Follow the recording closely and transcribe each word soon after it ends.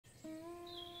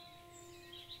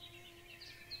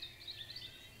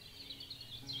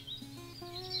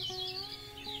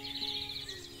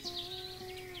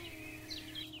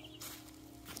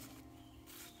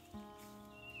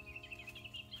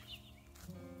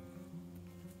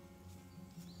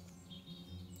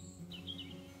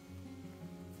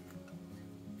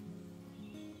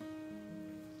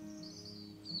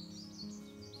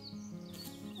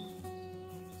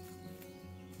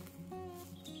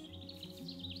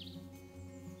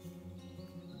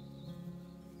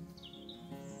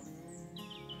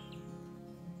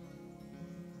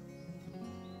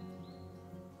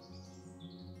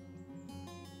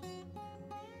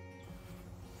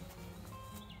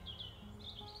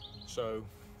So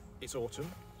it's autumn,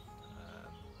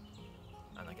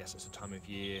 and I guess it's a time of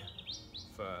year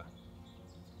for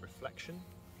reflection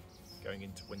going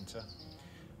into winter,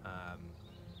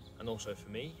 and also for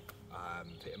me,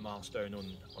 hit a milestone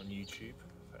on YouTube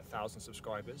for 1,000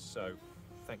 subscribers, so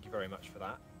thank you very much for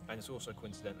that. And it's also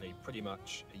coincidentally pretty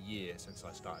much a year since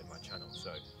I started my channel,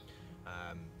 so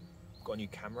got a new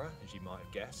camera, as you might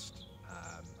have guessed.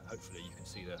 Hopefully you can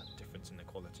see the difference in the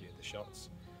quality of the shots.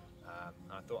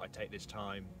 And I thought I'd take this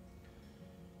time,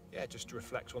 just to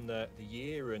reflect on the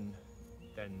year and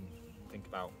then think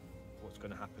about what's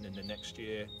going to happen in the next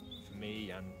year for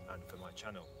me and for my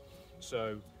channel.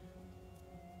 So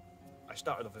I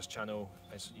started off this channel,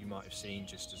 as you might have seen,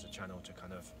 just as a channel to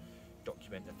kind of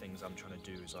document the things I'm trying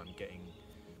to do as I'm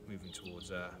moving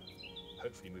towards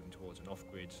hopefully moving towards an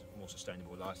off-grid, more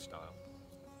sustainable lifestyle.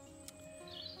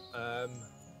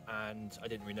 And I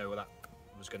didn't really know where that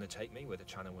was going to take me, where the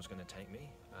channel was going to take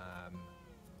me.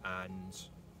 And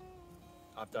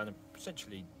I've done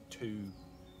essentially two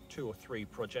or three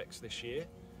projects this year.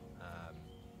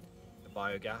 The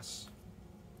biogas,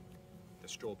 the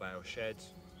straw bale shed,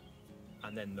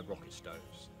 and then the rocket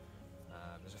stoves.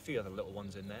 There's a few other little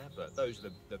ones in there, but those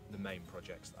are the main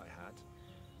projects that I had.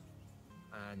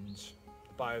 And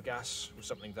the biogas was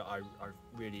something that I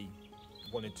really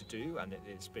wanted to do, and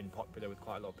it's been popular with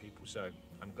quite a lot of people, so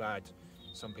I'm glad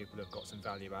some people have got some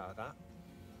value out of that.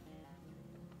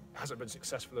 It hasn't been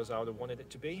successful as I would have wanted it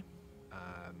to be.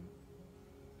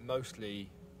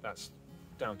 Mostly that's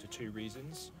down to two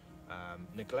reasons.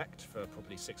 Neglect for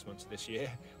probably 6 months of this year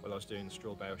while I was doing the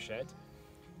straw bale shed,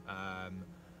 and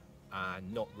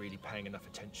not really paying enough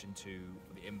attention to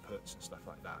the inputs and stuff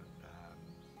like that.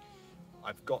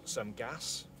 I've got some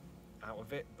gas out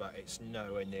of it, but it's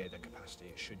nowhere near the capacity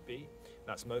it should be.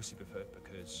 That's mostly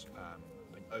because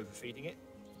I've been overfeeding it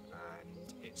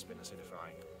and it's been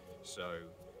acidifying. So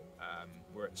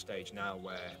we're at the stage now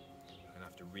where I'm going to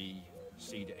have to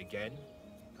reseed it again.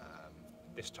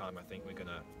 This time I think we're going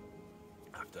to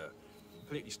have to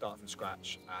completely start from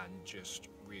scratch and just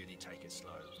really take it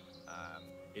slow.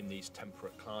 In these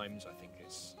temperate climes, I think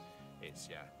it's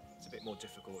a bit more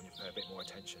difficult, and you pay a bit more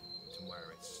attention to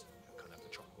where it's kind of the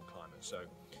tropical climate. So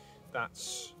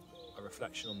that's a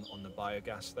reflection on the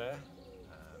biogas there.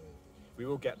 We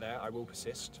will get there, I will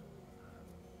persist,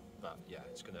 but yeah,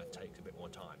 it's going to take a bit more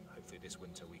time. Hopefully this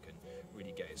winter we can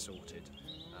really get it sorted,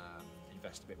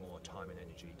 invest a bit more time and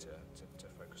energy to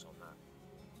focus on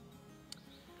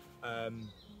that.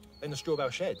 In the straw bale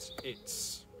sheds,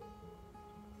 it's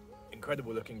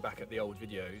incredible looking back at the old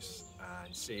videos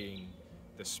and seeing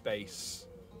the space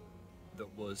that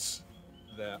was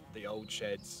the old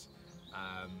sheds,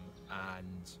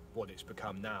 and what it's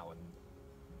become now, and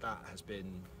that has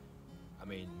been, I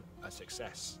mean, a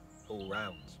success all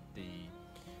round. The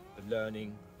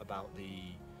learning about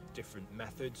the different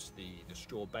methods, the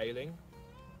straw baling,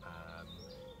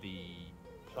 the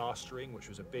plastering, which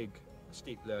was a big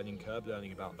steep learning curve,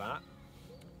 learning about that.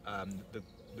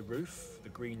 The roof, the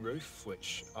green roof,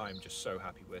 which I'm just so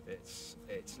happy with. It's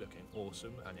looking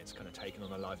awesome, and it's kind of taken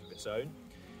on a life of its own.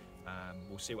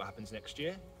 We'll see what happens next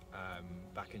year.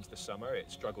 Back into the summer,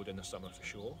 it struggled in the summer for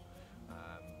sure,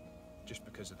 just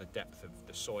because of the depth of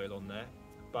the soil on there,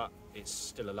 but it's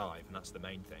still alive, and that's the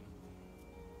main thing.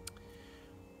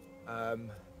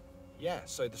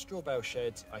 So the straw bale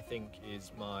shed, I think,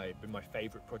 is been my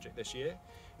favourite project this year.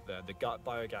 The gut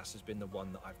biogas has been the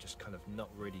one that I've just kind of not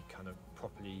really kind of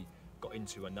properly got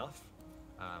into enough.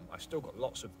 I've still got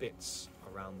lots of bits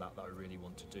around that I really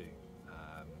want to do.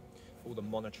 All the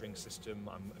monitoring system,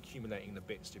 I'm accumulating the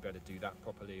bits to be able to do that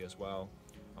properly as well.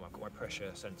 I've got my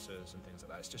pressure sensors and things like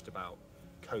that. It's just about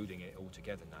coding it all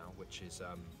together now, which is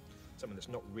something that's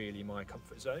not really my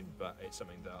comfort zone, but it's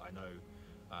something that I know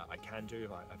I can do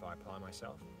if I apply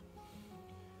myself.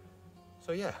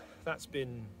 So yeah, that's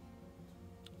been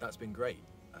great.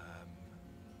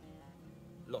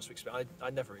 Lots of experience. I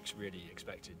never really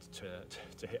expected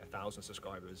to hit 1,000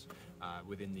 subscribers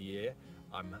within the year.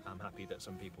 I'm happy that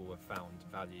some people have found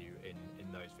value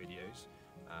in those videos,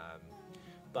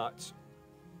 but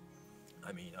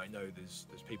I mean, I know there's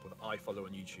people that I follow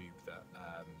on YouTube that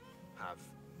have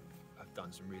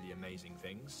done some really amazing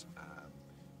things,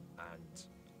 and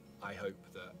I hope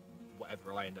that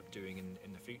whatever I end up doing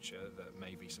in the future, that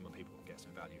maybe some people will get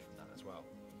some value from that as well.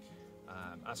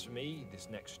 As for me, this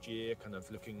next year, kind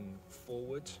of looking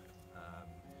forward,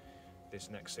 this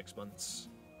next 6 months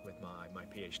with my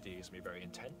PhD is going to be very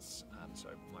intense, so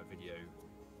my video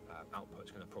output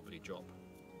is going to probably drop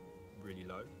really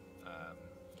low,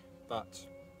 but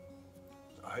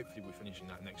hopefully we're finishing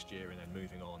that next year and then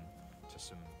moving on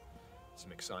to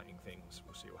some exciting things.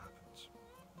 We'll see what happens.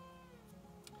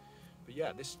 But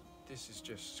yeah, this is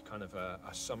just kind of a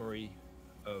summary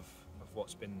of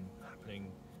what's been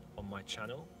happening on my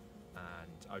channel,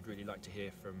 and I'd really like to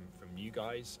hear from you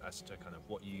guys as to kind of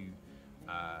what you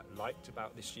liked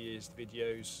about this year's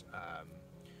videos,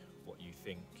 what you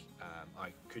think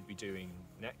I could be doing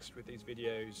next with these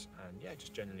videos, and yeah,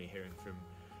 just generally hearing from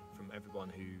everyone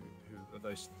who of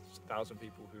those 1,000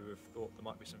 people who have thought there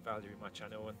might be some value in my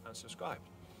channel and subscribed.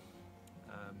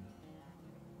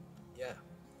 Yeah,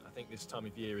 I think this time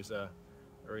of year is a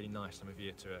really nice time of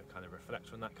year to kind of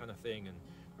reflect on that kind of thing and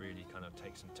really kind of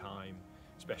take some time,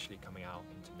 especially coming out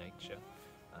into nature.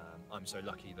 I'm so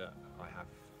lucky that I have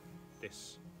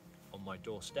this on my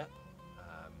doorstep,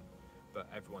 but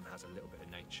everyone has a little bit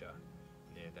of nature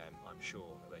near them, I'm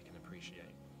sure, that they can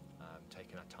appreciate.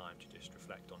 Taking that time to just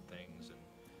reflect on things and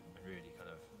really kind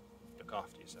of look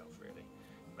after yourself, really.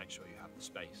 Make sure you have the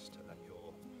space to let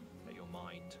your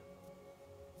mind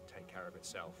take care of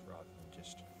itself rather than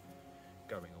just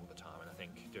going all the time. And I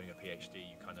think doing a PhD,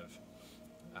 you kind of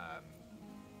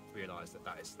realise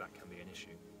that can be an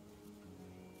issue.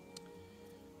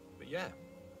 But yeah,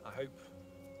 I hope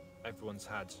everyone's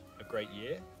had a great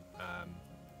year,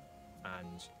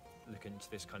 and looking into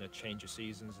this kind of change of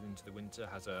seasons and into the winter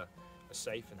has a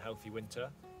safe and healthy winter,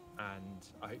 and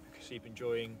I hope you keep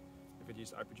enjoying the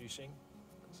videos that I'm producing.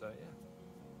 So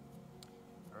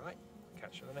yeah, alright,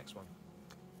 catch you on the next one.